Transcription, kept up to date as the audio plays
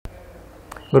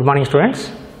Good morning,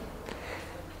 students.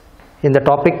 In the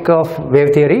topic of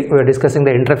wave theory, we are discussing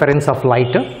the interference of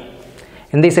light.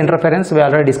 In this interference, we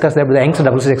already discussed about the Young's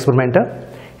double slit experiment.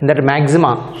 In that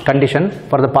maxima condition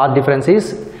for the path difference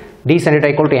is d sin theta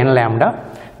equal to n lambda.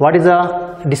 What is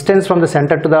the distance from the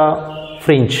center to the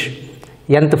fringe,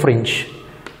 nth fringe,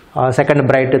 second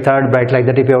bright, third bright, like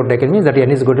that? If you have taken means that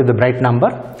n is going to the bright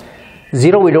number.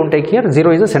 0 we don't take here.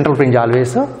 0 is the central fringe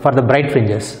always for the bright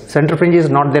fringes. Central fringe is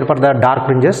not there for the dark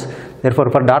fringes. Therefore,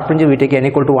 for dark fringes we take n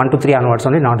equal to 1 to 3 onwards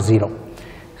only, not 0.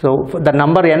 So the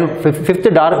number n,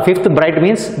 fifth bright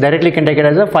means directly can take it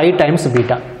as a 5 times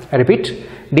beta. I repeat,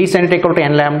 d sin theta equal to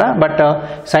n lambda,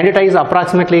 but sin theta is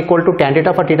approximately equal to tan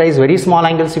theta. For theta is very small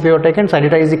angles. If you have taken sin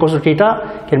theta is equal to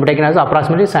theta, can be taken as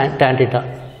approximately tan theta.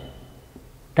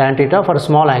 Tan theta for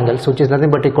small angles, which is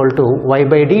nothing but equal to y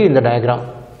by d in the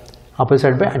diagram.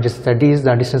 Opposite by adjacent, d is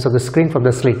the distance of the screen from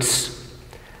the slits.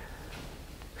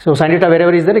 So sin theta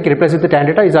wherever is there, it replaces with the tan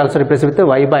theta, is also replaced with the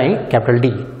y by capital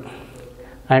D,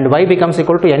 and y becomes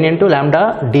equal to n into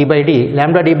lambda d by d.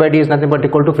 Lambda d by d is nothing but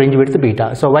equal to fringe width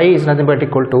beta. So y is nothing but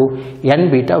equal to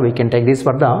n beta. We can take this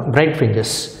for the bright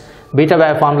fringes.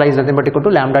 Beta formula is nothing but equal to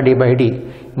lambda d by d.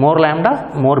 More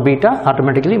lambda, more beta,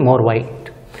 automatically more y.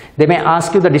 They may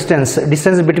ask you the distance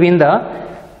between the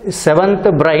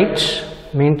 7th bright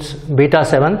means beta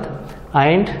 7th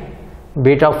and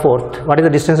beta 4th. What is the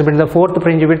distance between the 4th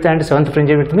fringe width and 7th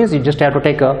fringe width? Means you just have to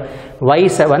take a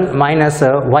y7 minus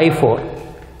y4.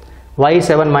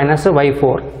 y7 minus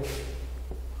y4.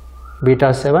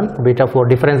 Beta 7, beta 4.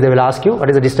 Difference they will ask you. What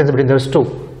is the distance between those two?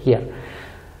 Here.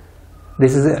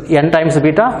 This is n times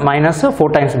beta minus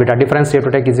 4 times beta. Difference you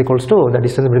have to take is equals to the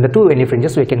distance between the two any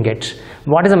fringes we can get.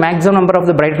 What is the maximum number of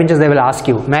the bright fringes they will ask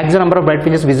you? Maximum number of bright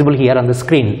fringes visible here on the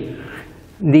screen.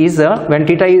 These when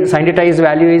sin theta is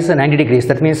value is 90 degrees,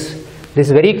 that means this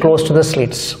is very close to the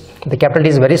slits. The capital D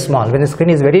is very small. When the screen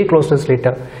is very close to the slit,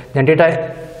 then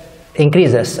theta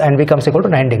increases and becomes equal to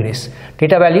 9 degrees.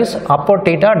 Theta values up or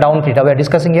theta, down theta. We are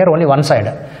discussing here only one side.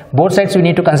 Both sides we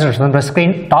need to consider from the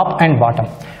screen, top and bottom.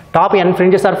 Top n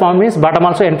fringes are formed means bottom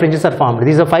also n fringes are formed.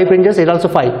 These are 5 fringes, it is also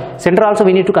 5. Center also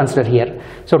we need to consider here.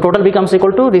 So total becomes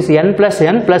equal to this n plus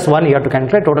 1. You have to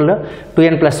calculate total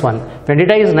 2n plus 1. When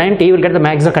theta is 90, you will get the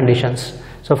maximum conditions.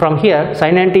 So from here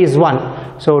sin 90 is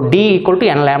 1. So d equal to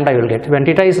n lambda you will get. When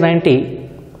theta is 90,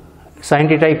 sin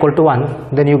theta equal to 1,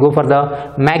 then you go for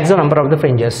the maximum number of the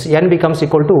fringes. N becomes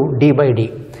equal to d by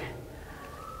d.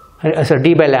 So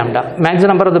d by lambda. Maximum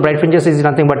number of the bright fringes is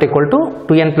nothing but equal to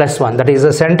 2n plus 1. That is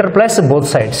the center plus both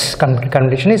sides.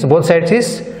 Condition is both sides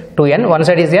is 2n. One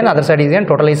side is n, other side is n.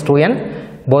 Total is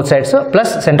 2n. Both sides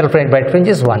plus central bright fringe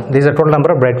is 1. This is the total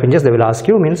number of bright fringes they will ask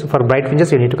you. Means for bright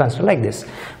fringes you need to consider like this.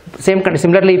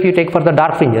 Similarly, if you take for the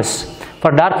dark fringes.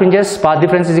 For dark fringes, path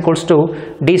difference is equals to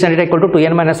d sin theta equal to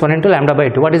 2n minus 1 into lambda by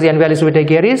 2. What is the n values we take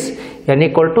here is n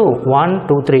equal to 1,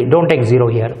 2, 3. Don't take 0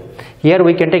 here. Here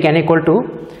we can take n equal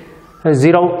to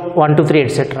 0, 1, 2, 3,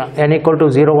 etc. n equal to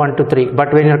 0, 1, 2, 3.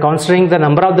 But when you are considering the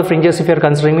number of the fringes, if you are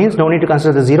considering means no need to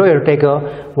consider the 0. You will take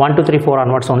 1, 2, 3, 4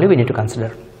 onwards only we need to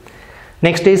consider.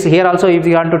 Next is here also if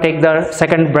you want to take the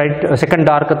second bright, second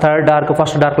dark, third dark,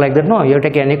 first dark like that. No, you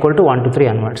take n equal to 1, 2, 3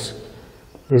 onwards.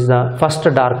 This is the first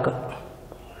dark,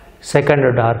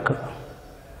 second dark,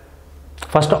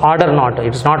 first order not.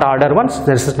 It is not order once.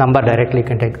 There is number directly you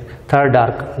can take. Third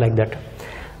dark like that.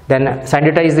 Then sin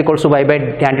theta is equals to y by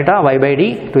tan theta, y by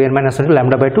d, 2n minus 1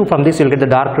 lambda by 2. From this you will get the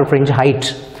dark fringe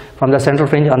height from the central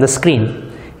fringe on the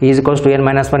screen is equals to n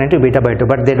minus 1 into beta by 2.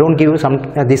 But they don't give some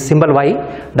this symbol y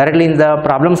directly in the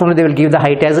problems only. They will give the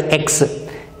height as x.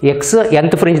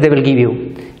 Nth fringe they will give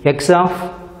you. X of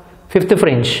 5th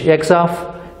fringe, x of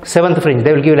 7th fringe.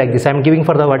 They will give like this. I am giving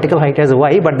for the vertical height as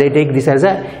y, but they take this as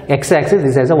a x axis,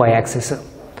 this as a y axis.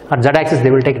 Or z axis they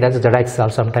will take it as a z axis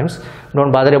also sometimes. Don't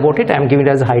bother about it. I am giving it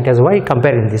as a height as y.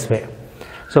 Compare in this way.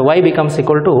 So y becomes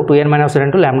equal to 2n minus 1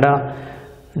 into lambda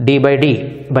d by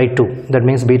d by 2. That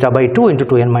means beta by 2 into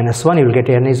 2n minus 1. You will get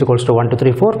n is equals to 1, 2,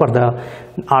 3, 4 for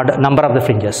the number of the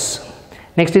fringes.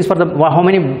 Next is for the how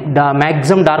many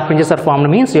maximum dark fringes are formed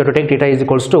means you have to take theta is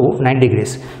equals to 90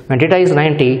 degrees. When theta is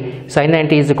 90, sin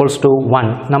 90 is equals to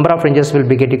 1. Number of fringes will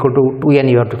be get equal to 2n.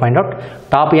 You have to find out.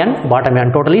 Top n, bottom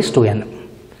n. Total is 2n.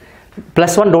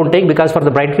 Plus 1 don't take because for the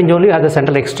bright fringe only you have the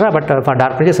central extra, but for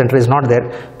dark fringe center is not there.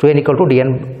 2n equal to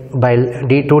dn by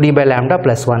d 2d by lambda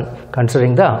plus 1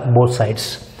 considering the both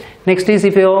sides. Next is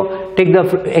if you take the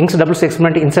Young's double slit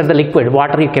experiment inside the liquid,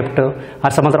 water you kept or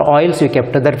some other oils you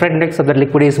kept, the refractive index of the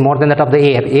liquid is more than that of the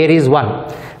air. Air is 1.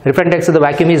 Refractive index of the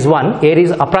vacuum is 1. Air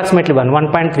is approximately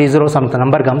 1.30 something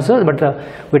number comes,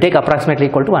 but we take approximately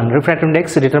equal to 1. Refractive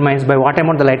index determines by what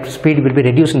amount the light speed will be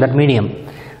reduced in that medium.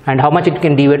 and how much it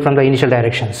can deviate from the initial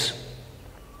directions.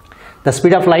 The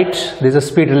speed of light, this is a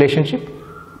speed relationship.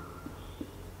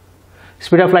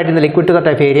 Speed of light in the liquid to the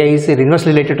type area is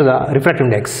inversely related to the refractive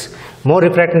index. More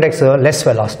refractive index, less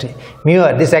velocity. Mu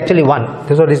air, this is actually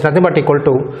 1. So this is nothing but equal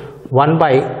to 1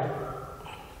 by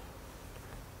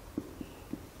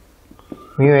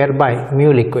mu air by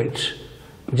mu liquid,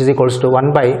 which is equals to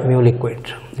 1 by mu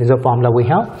liquid. This is the formula we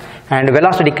have. And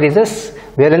velocity decreases,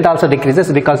 wavelength also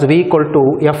decreases because V equal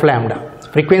to f lambda.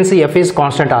 Frequency f is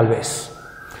constant always.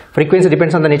 Frequency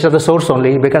depends on the nature of the source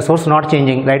only, because source not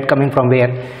changing, light coming from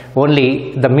where,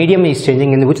 only the medium is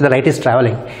changing in which the light is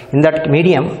traveling. In that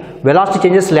medium, velocity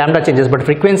changes, lambda changes, but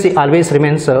frequency always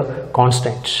remains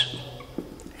constant.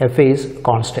 F is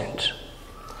constant.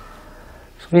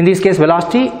 So in this case,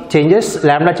 velocity changes,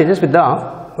 lambda changes with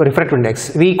the refractive index.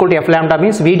 V equal to f lambda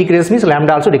means V decreases means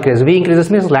lambda also decreases. V increases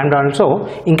means lambda also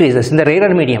increases. In the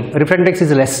rarer medium, refractive index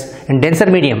is less. In denser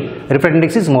medium, refractive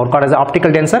index is more, called as optical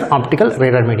denser, optical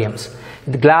rarer mediums.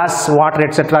 With glass, water,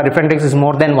 etc., refractive index is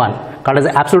more than 1, called as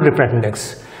absolute refractive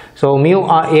index. So mu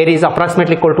air is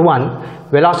approximately equal to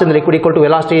 1. Velocity in the liquid equal to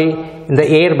velocity in the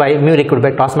air by mu liquid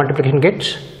by cross multiplication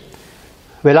get.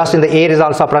 Velocity in the air is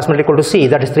also approximately equal to c,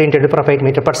 that is 3 × 10⁸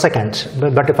 meter per second.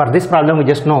 But for this problem, we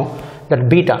just know that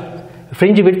beta,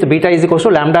 fringe width beta is equal to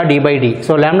lambda d by d.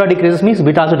 So lambda decreases means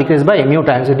beta also decreases by mu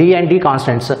times. So d and d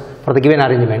constants for the given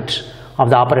arrangement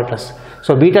of the apparatus.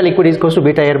 So beta liquid is equal to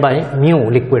beta air by mu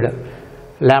liquid.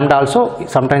 Lambda also,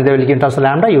 sometimes they will give us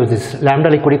lambda, use this. Lambda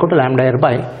liquid equal to lambda air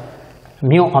by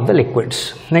mu of the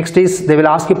liquids. Next is, they will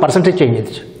ask you percentage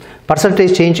change.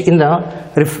 Percentage change in the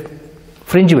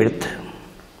fringe width.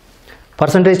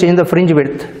 Percentage change in the fringe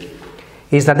width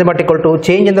is nothing but equal to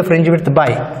change in the fringe width by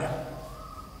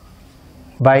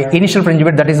initial fringe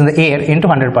width, that is in the air, into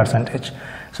 100%.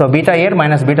 So beta air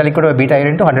minus beta liquid by beta air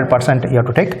into 100% you have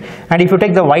to take. And if you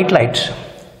take the white light,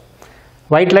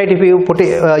 if you put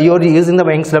you are using the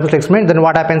Young's double slit experiment, then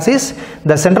what happens is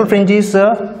the central fringe is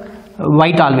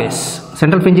white always.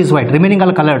 Central fringe is white, remaining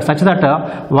all colored, such that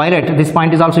violet, this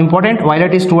point is also important,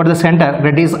 violet is toward the center,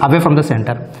 red is away from the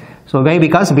center. So why?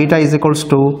 Because beta is equals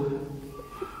to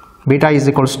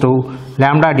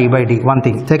lambda d by d, one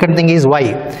thing. Second thing is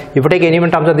y. If you take any in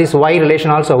terms of this y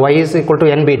relation also, y is equal to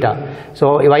n beta.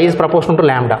 So y is proportional to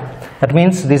lambda. That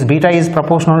means this beta is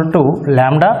proportional to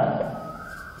lambda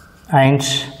and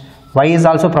y is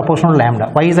also proportional to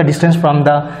lambda. Y is the distance from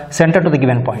the center to the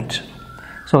given point.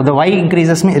 So the y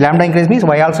increases, lambda increases means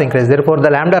y also increases. Therefore the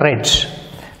lambda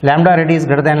red is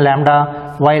greater than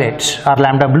lambda violet or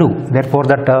lambda blue. Therefore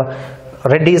that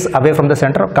red is away from the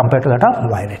center compared to that of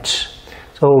violet.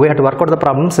 So we have to work out the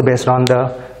problems based on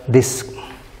these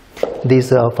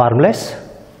formulas.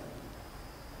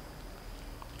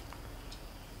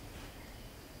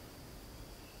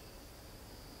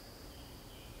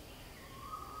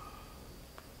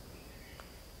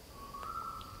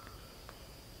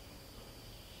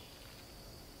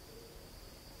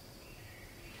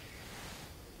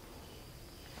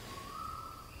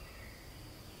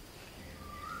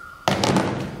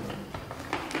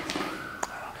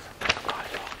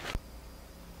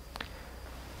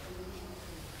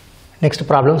 Next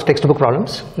problems, textbook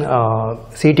problems,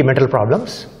 CET metal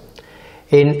problems.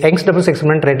 In Young's double slit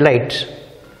experiment, red light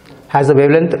has a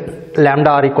wavelength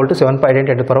lambda r equal to 7.8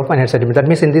 × 10⁻⁴ centimeter. That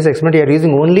means in this experiment you are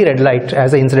using only red light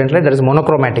as an incident light, that is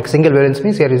monochromatic. Single wavelength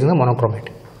means you are using the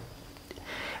monochromatic.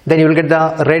 Then you will get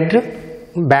the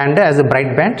red band as a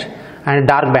bright band and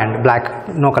dark band black,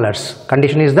 no colors.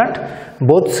 Condition is that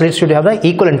both slits should have the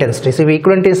equal intensity. So if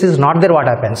equal intensity is not there, what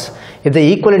happens? If the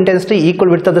equal intensity,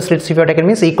 equal width of the slits if you have taken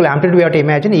means equal amplitude we have to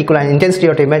imagine, equal intensity you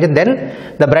have to imagine, then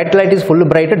the bright light is full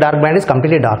bright, dark band is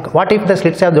completely dark. What if the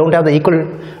slits don't have the equal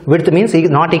width means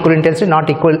not equal intensity, not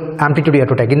equal amplitude you have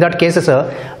to take. In that case,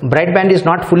 bright band is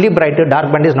not fully bright,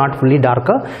 dark band is not fully dark.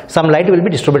 Some light will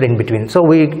be distributed in between. So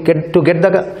we get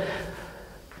the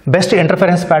best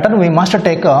interference pattern, we must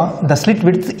take the slit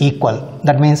width equal.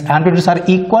 That means amplitudes are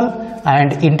equal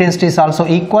and intensity is also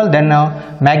equal. Then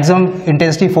maximum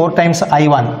intensity 4 times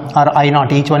I1 or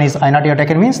I0. Each one is I0 you have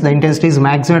taken means the intensity is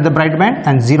maximum at the bright band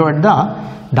and 0 at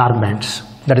the dark bands.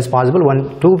 That is possible.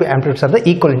 2 amplitudes are the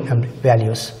equal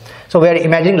values. So we are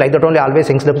imagining like that only. Always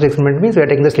Young's double slit experiment means we are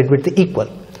taking the slit width equal.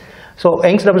 So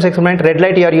Young's double slit experiment, red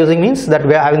light you are using means that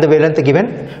we are having the wavelength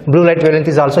given, blue light wavelength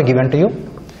is also given to you.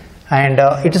 and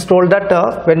it is told that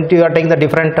when you are taking the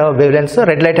different wavelengths,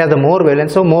 red light has the more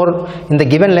wavelengths, so more in the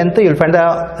given length you will find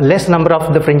the less number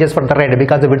of the fringes for the red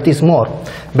because the width is more.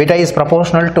 Beta is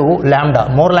proportional to lambda,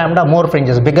 more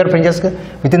fringes, bigger fringes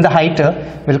within the height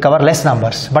will cover less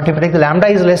numbers. But if you take the lambda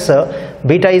is lesser,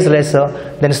 beta is lesser,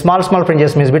 then small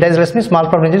fringes means beta is less means small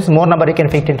fringes more number you can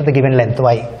fit into the given length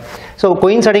y. So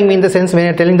coinciding means the sense when you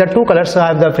are telling the two colors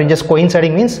have the fringes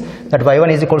coinciding means that y1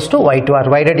 is equals to y2 or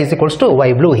y red is equals to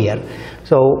y blue here.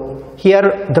 So here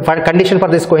the condition for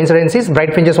this coincidence is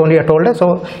bright fringes only are told.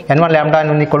 So n1 lambda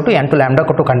n1 equal to n2 lambda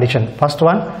equal to condition. First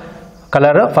one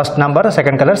color first number,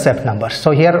 second color set number. So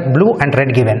here blue and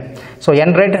red given. So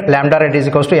n red lambda red is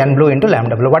equals to n blue into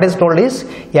lambda blue. What is told is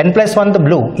n plus 1 the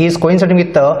blue is coinciding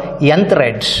with the nth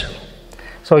red.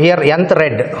 So here nth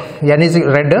red, n is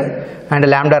red and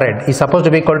lambda red is supposed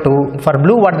to be equal to, for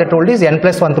blue what they told is n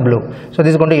plus 1th blue. So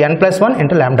this is going to be n plus 1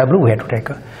 into lambda blue we have to take.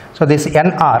 So this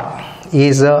nr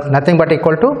is nothing but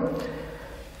equal to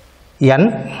n.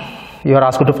 You are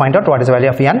asked to find out what is the value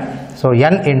of n. So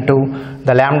n into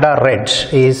the lambda red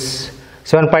is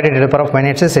 7.8 to the power of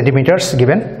minus centimeters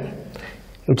given,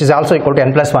 which is also equal to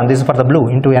n plus 1. This is for the blue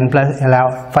into n plus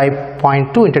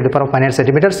 5.2 into the power of minus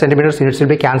centimeters. Centimeters units will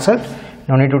be cancelled.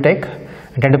 No need to take.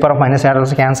 10 to the power of minus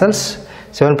also cancels.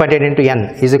 7.8 into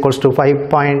n is equals to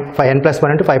 5.5 n plus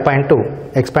 1 into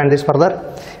 5.2. Expand this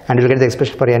further and you will get the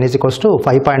expression for n is equals to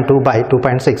 5.2 by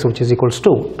 2.6, which is equals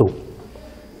to 2.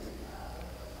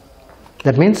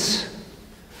 That means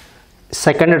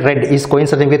second red is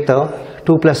coinciding with the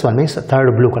 2 plus 1 means the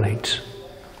third blue collides.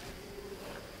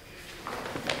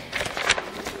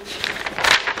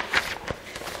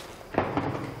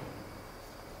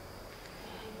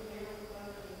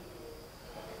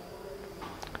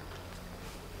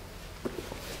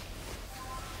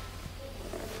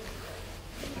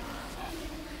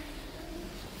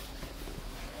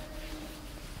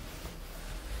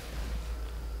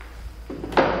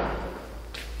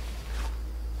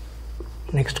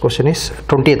 Next question is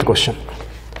 20th question.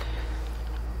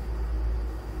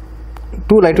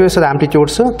 Two light waves of the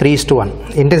amplitudes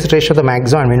 3:1. Intensity ratio of the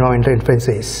maximum and minimum interference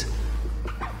is.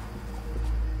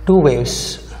 Two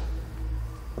waves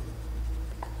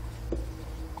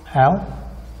have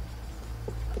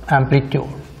amplitude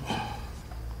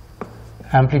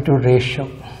ratio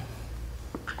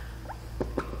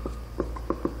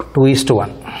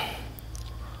 2:1.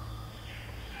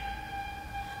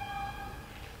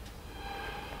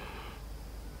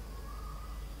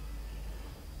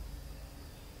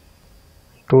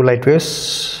 Two light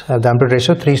waves have the amplitude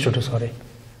ratio 3:2. Sorry,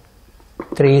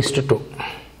 3:2.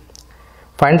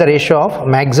 Find the ratio of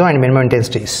maximum and minimum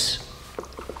intensities.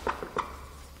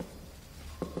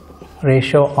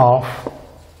 Ratio of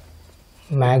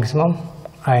maximum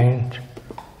and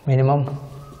minimum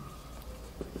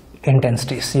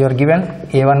intensities. You are given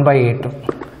A1 by A2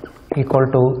 equal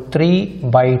to 3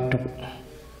 by 2.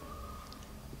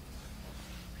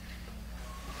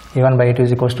 A1 by A2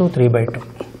 is equals to 3 by 2.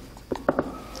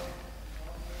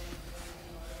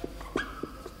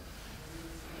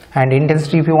 And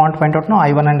intensity if you want to find out now,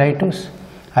 I1 and I2's.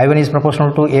 I1 is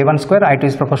proportional to A1 square, I2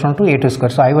 is proportional to A2 square.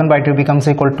 So I1 by 2 becomes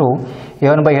equal to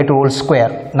A1 by A2 whole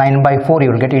square. 9 by 4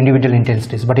 you will get individual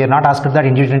intensities. But you are not asked that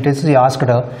individual intensities, you are asked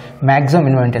maximum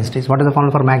minimum intensities. What is the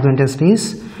formula for maximum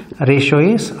intensities? Ratio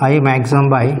is I maximum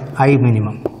by I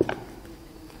minimum.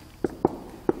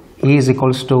 E is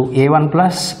equals to A1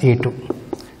 plus A2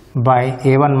 by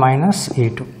A1 minus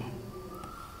A2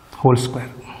 whole square.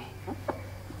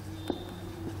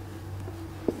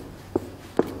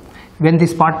 When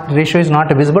this part ratio is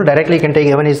not visible, directly you can take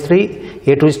A1 is 3,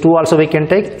 A2 is 2 also we can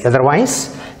take.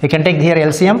 Otherwise, you can take here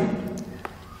LCM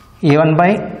A1 by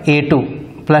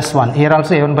A2 plus 1. Here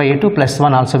also A1 by A2 plus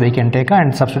 1 also we can take,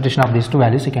 and substitution of these two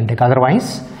values you can take.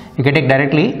 Otherwise, you can take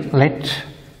directly. Let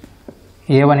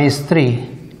A1 is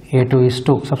 3, A2 is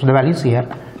 2. Substitute the values here.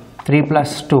 3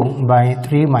 plus 2 by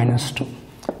 3 minus 2,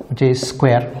 which is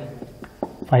square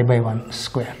 5 by 1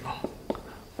 square,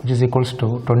 which is equals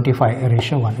to 25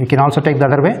 ratio 1. We can also take the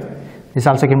other way. This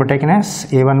also can be taken as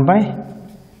A1 by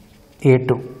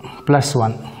A2 plus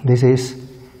 1. This is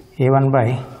A1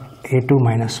 by A2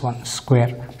 minus 1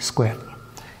 square.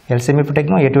 LCM if you take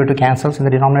no, A2 cancels in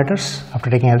the denominators. After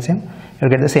taking LCM, you will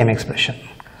get the same expression.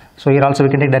 So here also we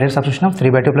can take direct substitution of 3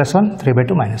 by 2 plus 1, 3 by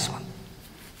 2 minus 1.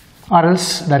 Or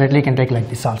else directly you can take like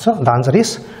this also. The answer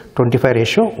is 25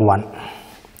 ratio 1.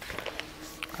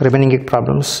 Remaining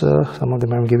problems, some of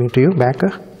them I am giving to you back.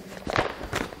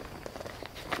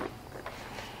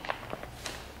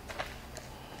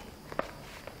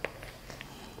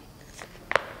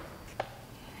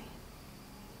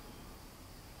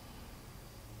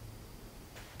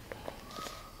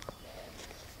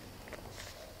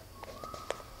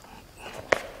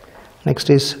 Next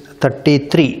is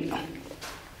 33.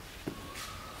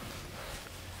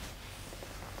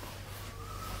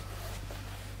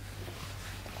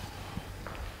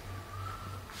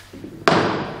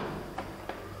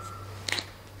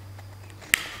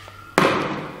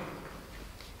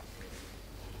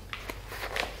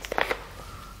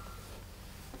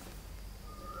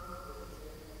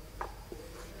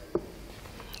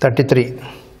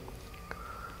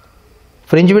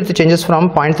 Fringe width changes from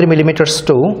 0.3 millimeters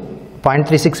to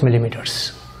 0.36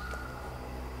 millimeters.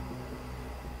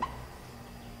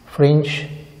 Fringe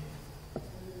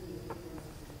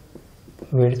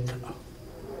width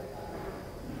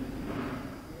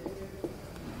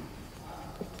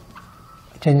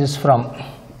changes from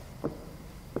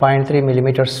 0.3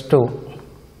 millimeters to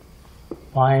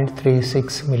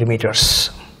 0.36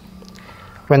 millimeters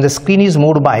when the screen is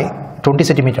moved by 20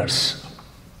 centimeters.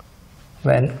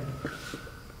 When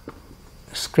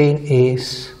screen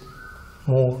is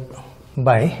moved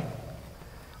by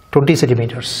 20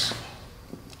 centimeters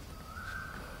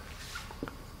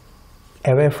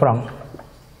away from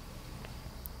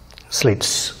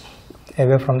slits,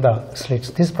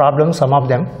 These problems, some of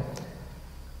them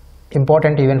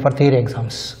important even for theory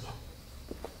exams.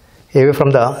 Away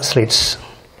from the slits.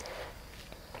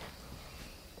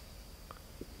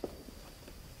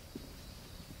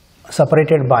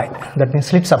 Separated by, that means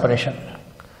slit separation,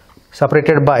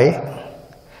 separated by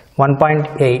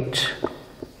 1.8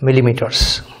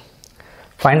 millimeters.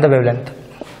 Find the wavelength.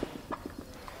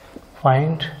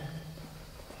 Find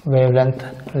wavelength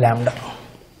lambda.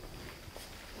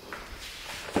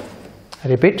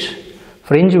 Repeat.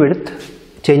 Fringe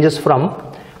width changes from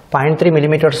 0.3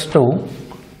 millimeters to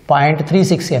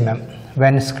 0.36 mm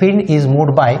when screen is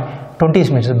moved by 20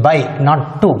 centimeters, by,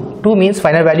 not 2. 2 means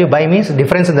final value, by means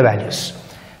difference in the values.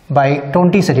 By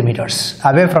 20 centimeters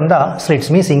away from the slits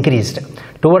means increased.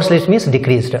 Towards slits means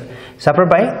decreased.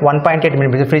 Separated by 1.8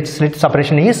 millimeters. Slit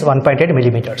separation is 1.8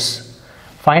 millimeters.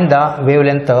 Find the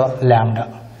wavelength lambda.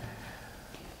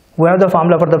 We have the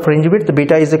formula for the fringe width.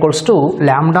 Beta is equals to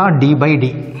lambda d by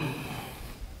d.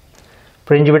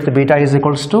 Fringe width beta is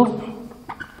equals to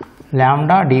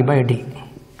lambda d by d.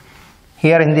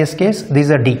 Here in this case, this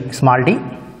is a d, small d.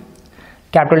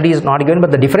 Capital D is not given, but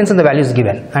the difference in the value is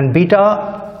given. And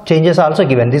beta changes are also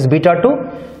given. This is beta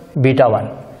 2, beta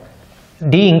 1.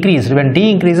 D increased. When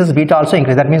D increases, beta also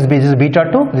increases. That means this is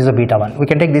beta 2, this is a beta 1. We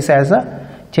can take this as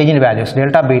a change in values.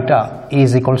 Delta beta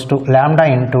is equals to lambda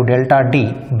into delta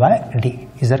D by D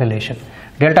is the relation.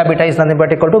 Delta beta is nothing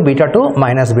but equal to beta 2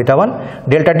 minus beta 1.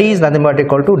 Delta D is nothing but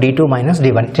equal to D2 minus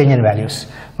D1. Change in values.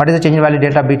 What is the change in value?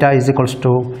 Delta beta is equals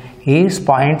to is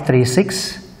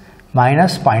 0.36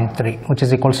 minus 0.3, which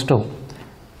is equals to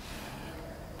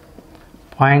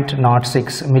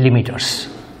 0.06 millimeters.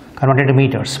 Converted to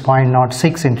meters.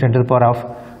 0.06 into 10 to the power of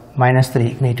minus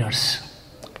 3 meters.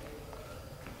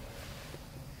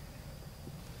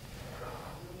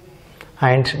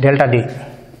 And delta D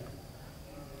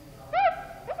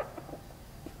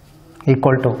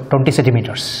equal to 20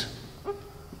 centimeters.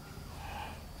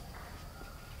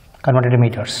 Converted to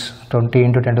meters. 20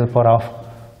 into 10 to the power of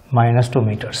minus 2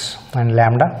 meters. And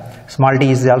lambda, small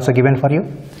d is also given for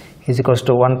you, is equals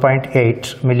to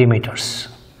 1.8 millimeters.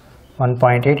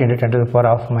 1.8 into 10 to the power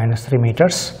of minus 3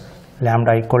 meters.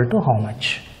 Lambda equal to how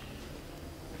much?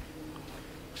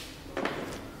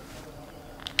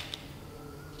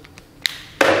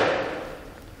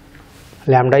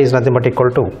 Lambda is nothing but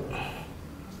equal to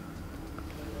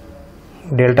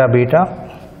delta beta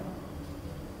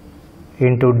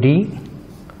into D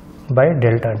by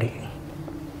delta D.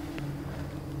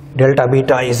 Delta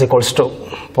beta is equals to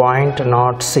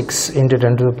 0.06 into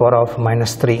 10 to the power of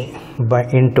minus 3 by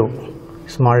into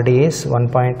small d is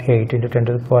 1.8 into 10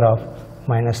 to the power of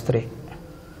minus 3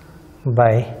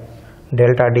 by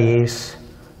delta D is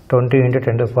 20 into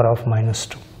 10 to the power of minus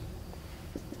 2.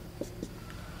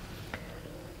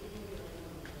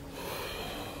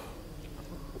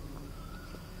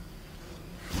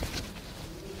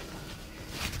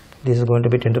 This is going to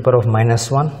be 10 to the power of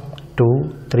minus 1,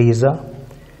 2, 3 is a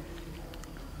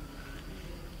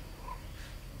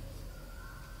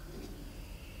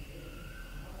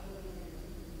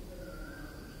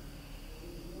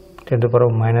 10 to the power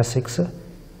of minus 6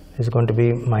 is going to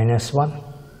be minus 1,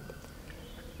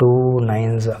 2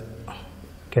 9s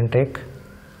can take,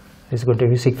 is going to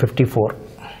be 654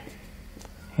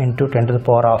 into 10 to the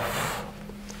power of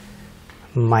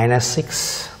minus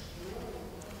 6,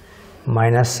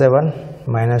 minus 7,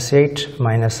 minus 8,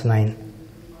 minus 9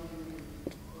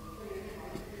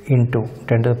 into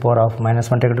 10 to the power of minus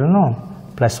 1, take it to no,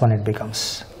 plus 1 it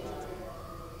becomes.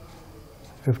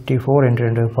 54 into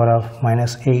 10 to the power of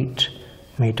minus 8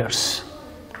 meters.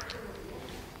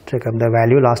 Check up the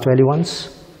value, last value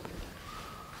once.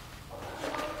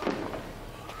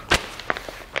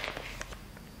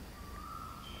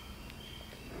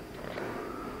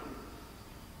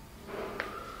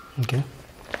 Okay,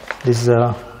 this is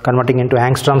converting into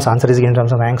angstroms. Answer is in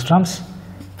terms of angstroms.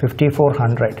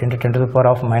 5400 into 10 to the power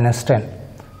of minus 10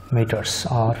 meters,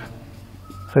 or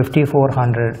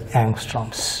 5400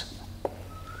 angstroms.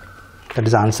 That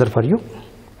is the answer for you.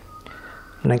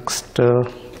 Next,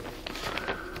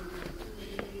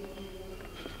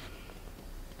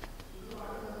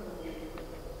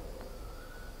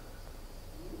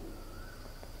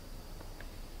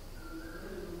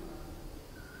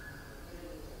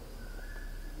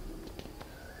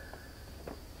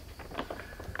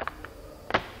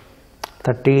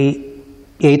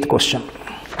 eighth question.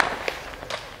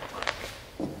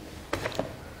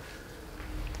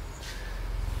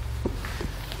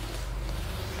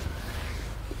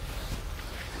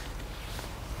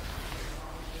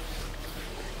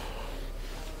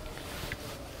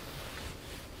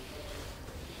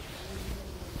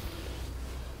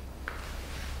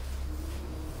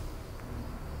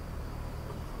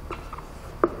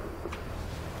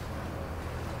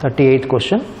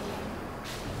 Question.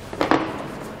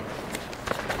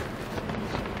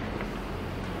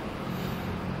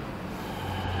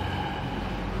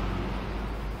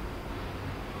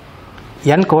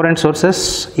 N coherent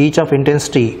sources, each of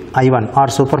intensity I1 are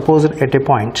superposed at a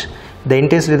point. The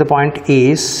intensity of the point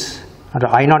is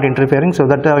I not interfering, so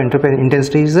that the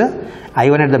intensity is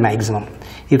I1 at the maximum.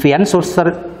 If N sources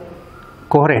are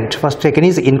coherent, first taken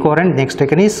is incoherent, next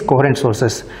taken is coherent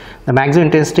sources. The maximum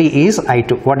intensity is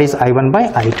I2. What is I1 by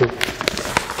I2?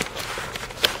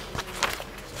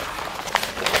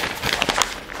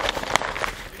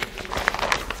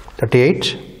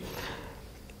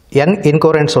 N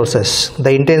incoherent sources,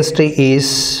 the intensity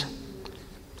is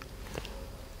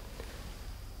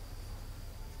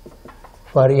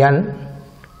for N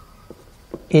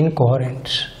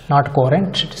incoherent, not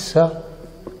coherent, it is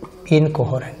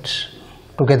incoherent.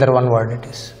 Together one word it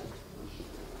is.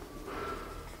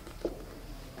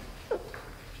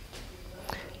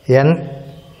 N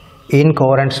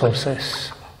incoherent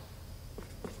sources,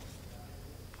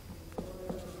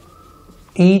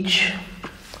 each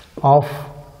of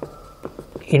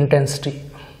intensity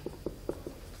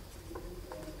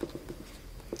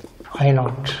I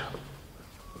naught,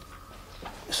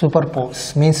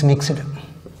 superpose means mixed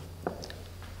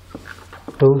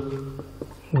to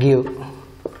give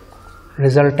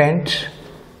resultant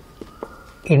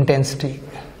intensity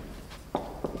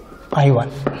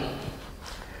I1.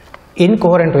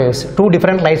 Incoherent waves, two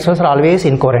different light sources are always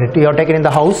incoherent. You have taken in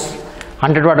the house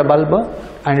 100 watt bulb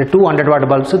and 200 watt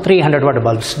bulbs, 300 watt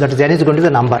bulbs. That is, N is going to be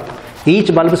the number.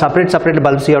 Each bulb separate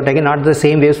bulbs you have taken, not the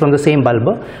same waves from the same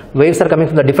bulb. Waves are coming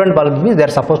from the different bulbs, means they are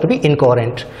supposed to be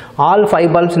incoherent. All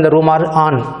 5 bulbs in the room are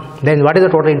on. Then what is the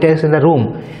total intensity in the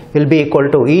room? Will be equal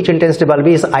to, each intensity bulb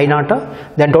is I naught,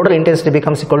 then total intensity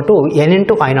becomes equal to N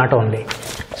into I naught only.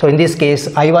 So in this case,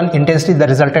 I1 intensity, the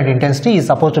resultant intensity is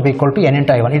supposed to be equal to N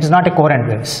into I1. It is not a coherent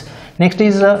waves. Next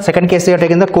is second case, you have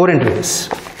taken the coherent waves.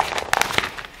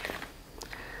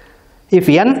 If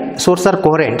N sources are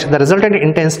coherent, the resultant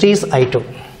intensity is I2.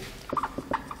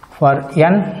 For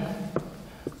N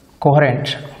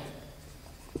coherent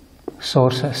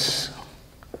sources,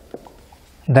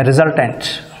 the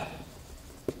resultant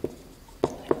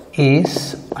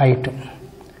is I2.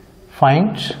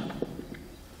 Find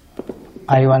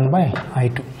I1 by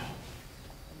I2.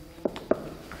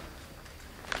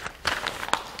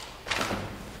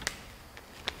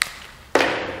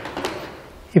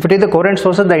 If you take the coherent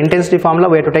sources, the intensity formula,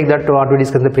 we have to take that to what we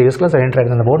discussed in the previous class. I didn't write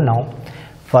it on the board now.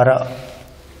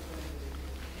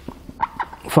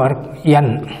 For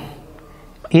N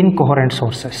incoherent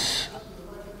sources,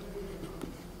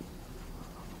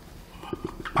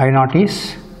 I naught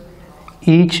is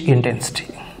each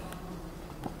intensity.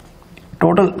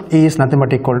 Total is nothing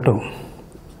but equal to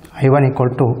I1 equal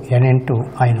to N into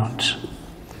I naught.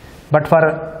 But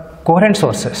for coherent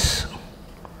sources,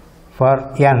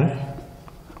 for N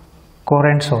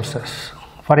coherent sources,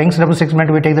 for Young's double segment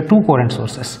we take the 2 coherent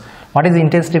sources. What is the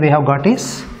intensity we have got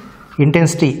is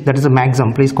intensity, that is the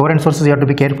maximum. Please, coherent sources you have to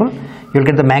be careful, you will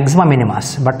get the maximum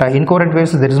minimas, but incoherent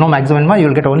waves there is no maximum minima, you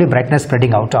will get only brightness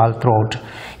spreading out all throughout.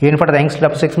 Even for the Young's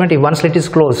double segment, if one slit is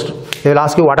closed, they will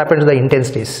ask you what happens to the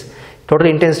intensities. Total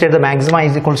intensity at the maxima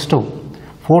is equals to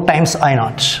 4 times I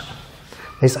naught.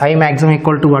 This I maximum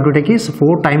equal to what we take is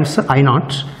 4 times I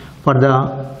naught for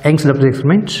the Young's double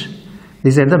experiment.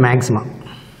 This is at the maximum,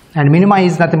 and minima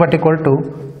is nothing but equal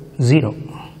to 0.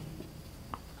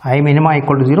 I minima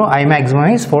equal to 0, I maximum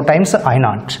is 4 times I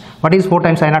naught. What is 4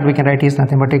 times I naught? We can write is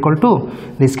nothing but equal to,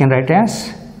 this can write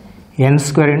as n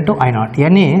square into I naught.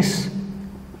 N is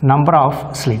number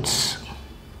of slits.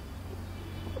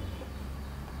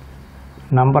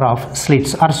 Number of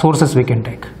slits or sources we can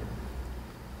take.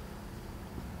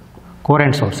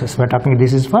 Coherent sources. We are talking,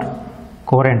 this is for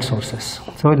coherent sources.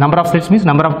 So number of slits means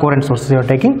number of coherent sources you are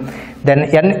taking. Then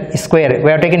n square,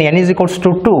 we are taking n is equals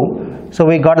to 2. So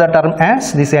we got the term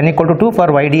as this n equal to 2 for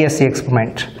YDSC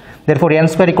experiment. Therefore n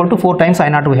square equal to 4 times I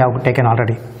naught we have taken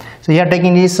already. So here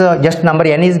taking this just number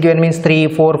n is given means 3,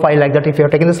 4, 5 like that. If you are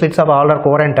taking the slits of all are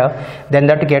coherent, then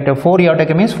that get 4 you are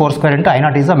taking means 4 square into I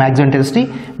naught is the maximum intensity.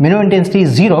 Minimum intensity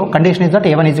is 0. Condition is that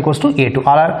A1 is equals to A2.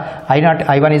 All are I naught,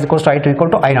 I1 is equals to I2 equal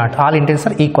to I naught. All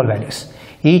intensities are equal values.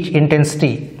 Each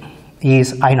intensity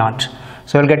is I naught.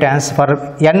 So you will get answer for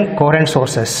n coherent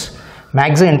sources.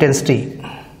 Maximum intensity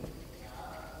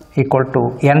equal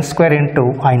to n square into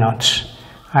I naught.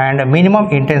 And minimum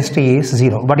intensity is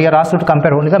 0, but you are asked to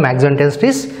compare only the maximum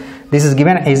intensities. This is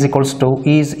given is equals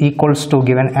to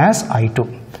given as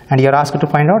I2, and you are asked to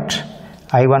find out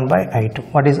I1 by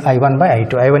I2. What is I1 by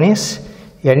I2? I1 is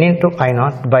n into I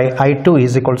naught by I2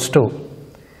 is equals to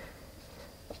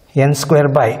n square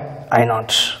by I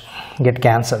naught. Get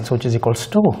cancelled, which is equals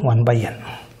to 1 by n.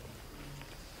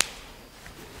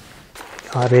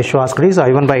 Our ratio asked is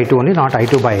I1 by I2 only, not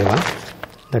I2 by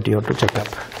I1. That you have to check up.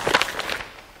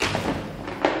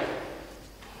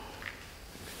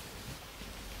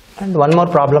 And one more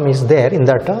problem is there in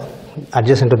that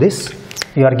adjacent to this,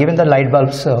 you are given the light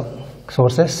bulbs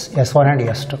sources S1 and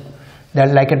S2. They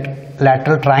are like a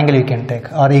lateral triangle you can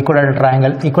take, or equilateral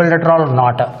triangle, equilateral or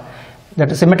not.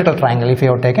 That is symmetrical triangle if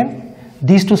you have taken.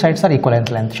 These two sides are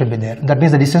equivalent length should be there. That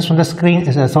means the distance from the screen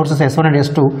sources S1 and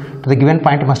S2 to the given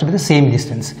point must be the same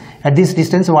distance. At this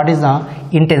distance, what is the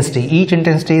intensity? Each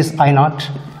intensity is I naught.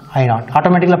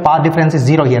 Automatically path difference is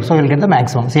 0 here, so you will get the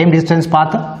maximum. Same distance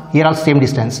path, here also same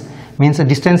distance. Means the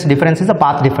distance difference is the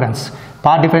path difference.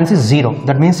 Path difference is 0.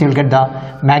 That means you will get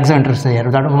the maximum intensity here.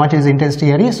 That how much is intensity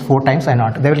here is 4 times I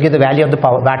naught. They will give the value of the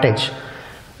power wattage.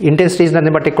 Intensity is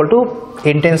nothing but equal to,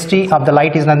 intensity of the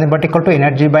light is nothing but equal to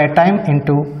energy by time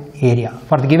into area.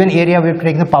 For the given area we are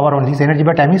taking the power on this. Energy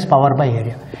by time is power by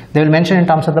area. They will mention in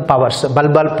terms of the powers.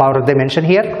 Bulb power they mention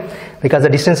here because the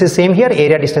distance is same here,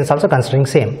 area distance also considering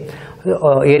same.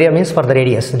 Area means for the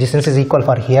radius. The distance is equal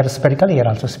for here spherical, here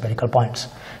also spherical points.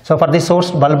 So for this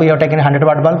source bulb you have taken 100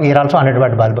 watt bulb, here also 100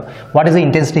 watt bulb. What is the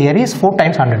intensity here is 4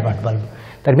 times 100 watt bulb.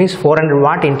 That means 400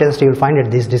 watt intensity you will find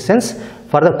at this distance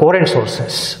for the coherent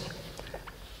sources.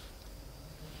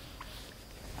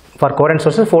 For coherent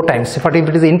sources 4 times. If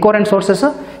it is incoherent sources,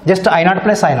 just I naught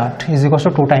plus I naught is equals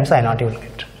to 2 times I naught you will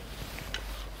get.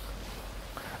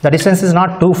 The distance is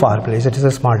not too far, please. It is a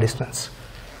small distance.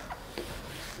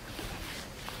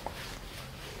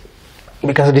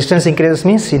 Because the distance increases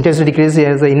means intensity decreases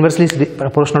as inversely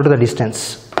proportional to the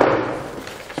distance.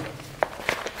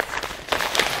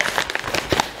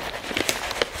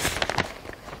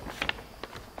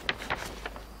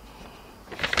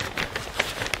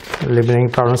 Remaining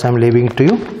problems I am leaving it to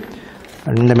you.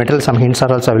 And in the metal some hints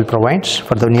are also I will provide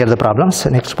for the near the problems.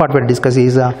 Next part we will discuss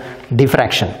is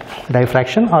diffraction.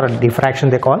 Diffraction or diffraction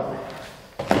they call.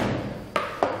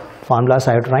 Formulas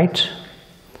I have to write.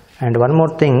 And one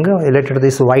more thing related to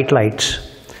this white light.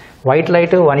 White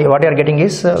light, what you are getting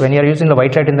is when you are using the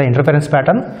white light in the interference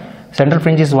pattern, central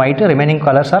fringe is white, remaining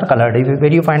colors are colored.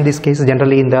 Where you find this case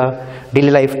generally in the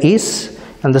daily life is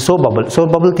and the soap bubble.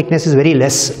 Soap bubble thickness is very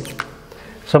less.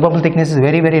 Soap bubble thickness is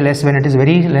very less. When it is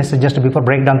very less, just before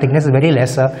breakdown thickness is very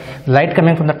less. Light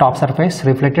coming from the top surface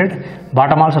reflected,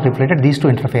 bottom also reflected, these two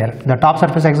interfere. The top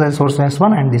surface acts as source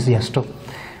S1 and this is S2.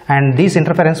 And these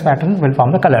interference pattern will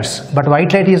form the colors. But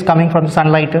white light is coming from the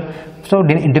sunlight, so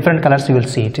in different colors you will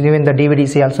see it. Even the DVD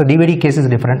see also, DVD case is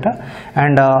different.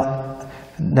 And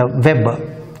the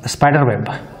web, spider web.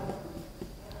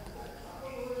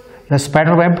 The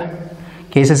spider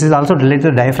web cases is also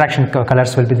related to diffraction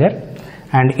colors will be there.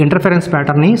 And interference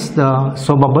pattern is the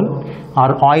soap bubble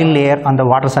or oil layer on the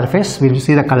water surface. We will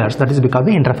see the colors, that is because of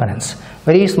the interference.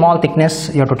 Very small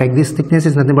thickness you have to take. This thickness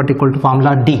is nothing but equal to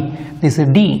formula D. This is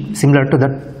D similar to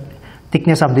the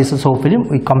thickness of this soap film.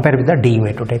 We compare with the D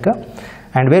way to take.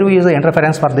 And where we use the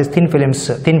interference for this thin films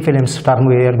term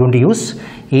we are going to use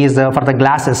is for the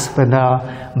glasses, for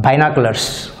the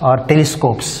binoculars or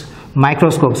telescopes,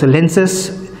 microscopes,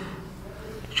 lenses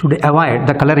should avoid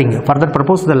the coloring. Further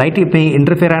purpose, the light may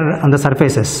interfere on the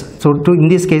surfaces. So in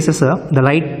these cases,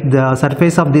 the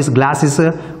surface of this glass is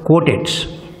coated,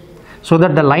 so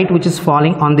that the light which is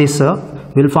falling on this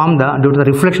will form the, due to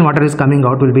the reflection whatever is coming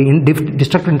out will be in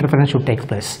destructive interference should take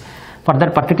place. For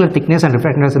that particular thickness and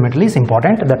refractiveness of the metal is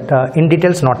important, that in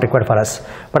details not required for us.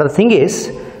 But the thing is,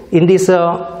 in this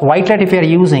white light if you are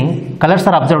using, colors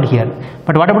are observed here.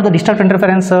 But what about the destructive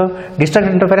interference?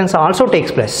 Destructive interference also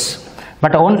takes place.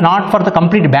 But not for the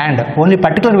complete band, only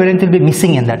particular wavelength will be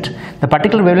missing in that. The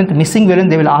particular wavelength, missing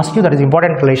wavelength, they will ask you, that is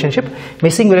important relationship.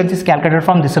 Missing wavelength is calculated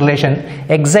from this relation.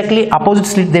 Exactly opposite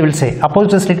slit they will say.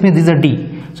 Opposite slit means this is a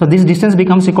D. So this distance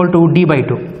becomes equal to D by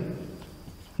 2.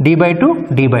 D by 2,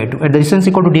 D by 2. At the distance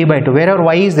equal to D by 2. Wherever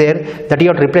Y is there, that you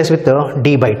have to replace with the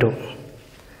D by 2.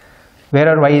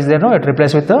 Wherever Y is there, no, it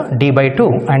replace with the D by 2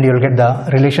 and you will get the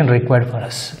relation required for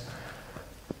us.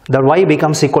 The Y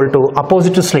becomes equal to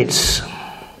opposite to slits.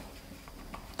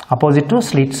 Opposite to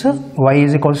slits, Y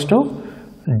is equals to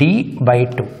D by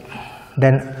 2.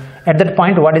 Then at that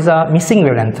point, what is the missing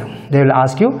wavelength? They will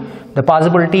ask you. The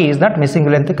possibility is that missing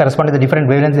wavelength corresponds to the different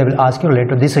wavelengths. They will ask you related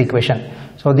to this equation.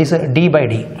 So this D by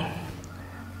D,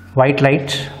 white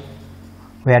light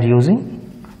we are using.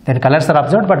 Then colors are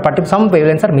observed, but some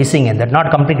wavelengths are missing in that,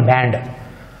 not complete band.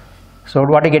 So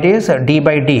what you get is D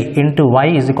by D into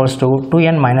Y is equals to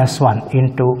 2n minus 1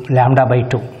 into lambda by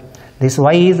 2. This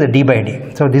Y is D by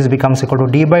D. So this becomes equal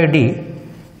to D by D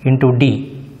into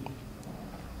D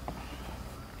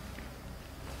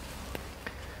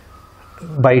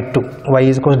by 2. Y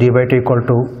is equal to D by 2 equal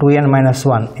to 2n minus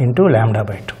 1 into lambda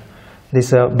by 2.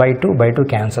 This by 2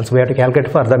 cancels. We have to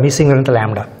calculate for the missing wavelength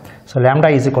lambda. So lambda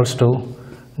is equals to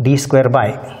D square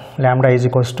by, lambda is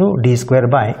equals to D square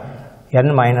by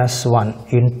n minus 1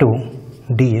 into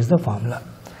D is the formula.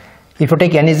 If you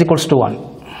take n is equals to 1,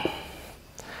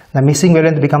 the missing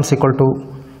wavelength becomes equal to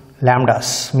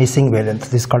lambda's missing wavelength.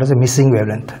 This is called as a missing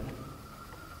wavelength.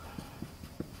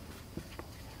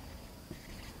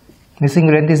 Missing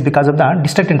wavelength is because of the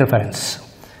destructive interference.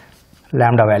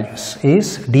 Lambda values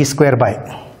is D square by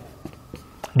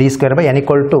n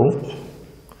equal to,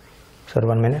 sorry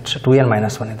 1 minute, 2n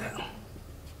minus 1 is there.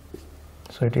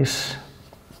 So it is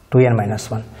 2n minus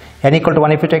 1. N equal to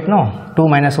 1 if you take, no, 2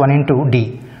 minus 1 into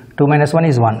D. 2 minus 1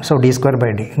 is 1, so D square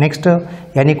by D. Next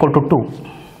n equal to 2.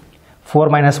 4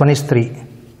 minus 1 is 3.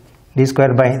 D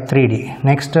square by 3D.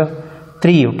 Next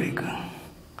 3 you take.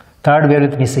 Third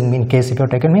wavelength missing in case if you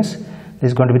have taken means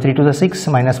this is going to be 3 to the 6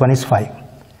 minus 1 is 5.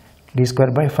 D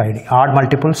square by 5D. Odd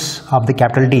multiples of the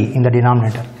capital D in the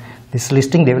denominator. This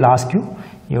listing they will ask you,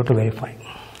 you have to verify.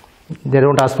 They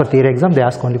don't ask for theory exam, they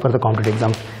ask only for the competitive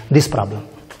exam. This problem.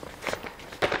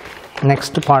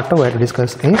 Next part we have to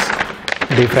discuss is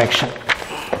diffraction.